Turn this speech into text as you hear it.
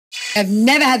I've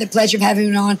never had the pleasure of having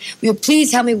him on. Will you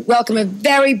please help me welcome a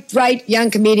very bright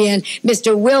young comedian,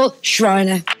 Mr. Will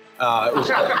Shriner. It was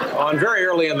on very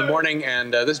early in the morning,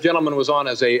 and this gentleman was on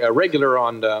as a regular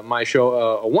on my show,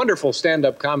 a wonderful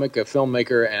stand-up comic, a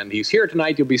filmmaker, and he's here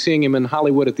tonight. You'll be seeing him in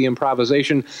Hollywood at the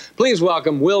Improvisation. Please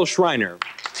welcome Will Shriner.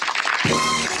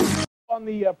 On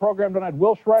the program tonight,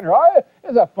 Will Shriner.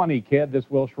 Is a funny kid, this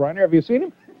Will Shriner. Have you seen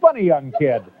him? Funny young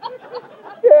kid.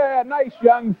 Yeah, nice,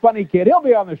 young, funny kid. He'll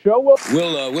be on the show.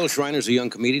 Will Shriner's a young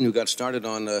comedian who got started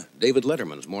on David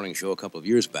Letterman's morning show a couple of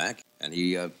years back, and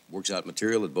he works out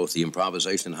material at both the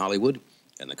Improvisation in Hollywood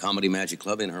and the Comedy Magic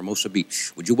Club in Hermosa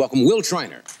Beach. Would you welcome Will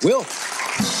Shriner? Will?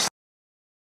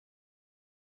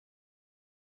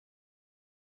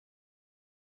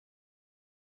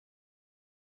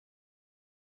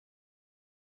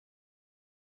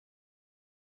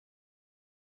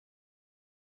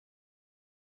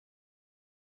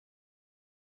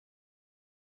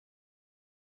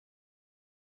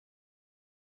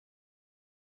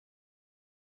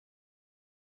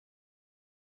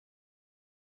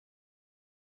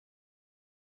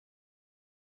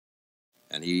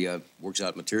 And he works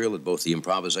out material at both the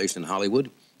Improvisation in Hollywood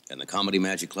and the Comedy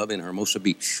Magic Club in Hermosa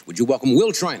Beach. Would you welcome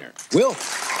Will Shriner? Will?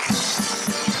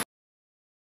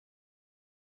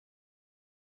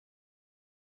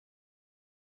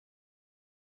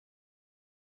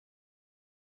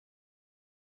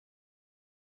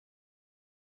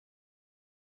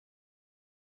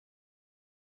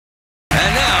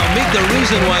 And now, meet the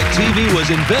reason why TV was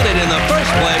invented in the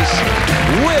first place,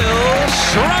 Will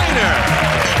Shriner.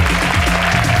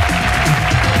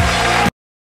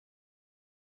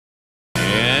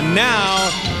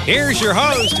 Now, here's your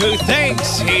host who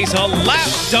thinks he's a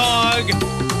lapdog,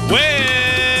 Will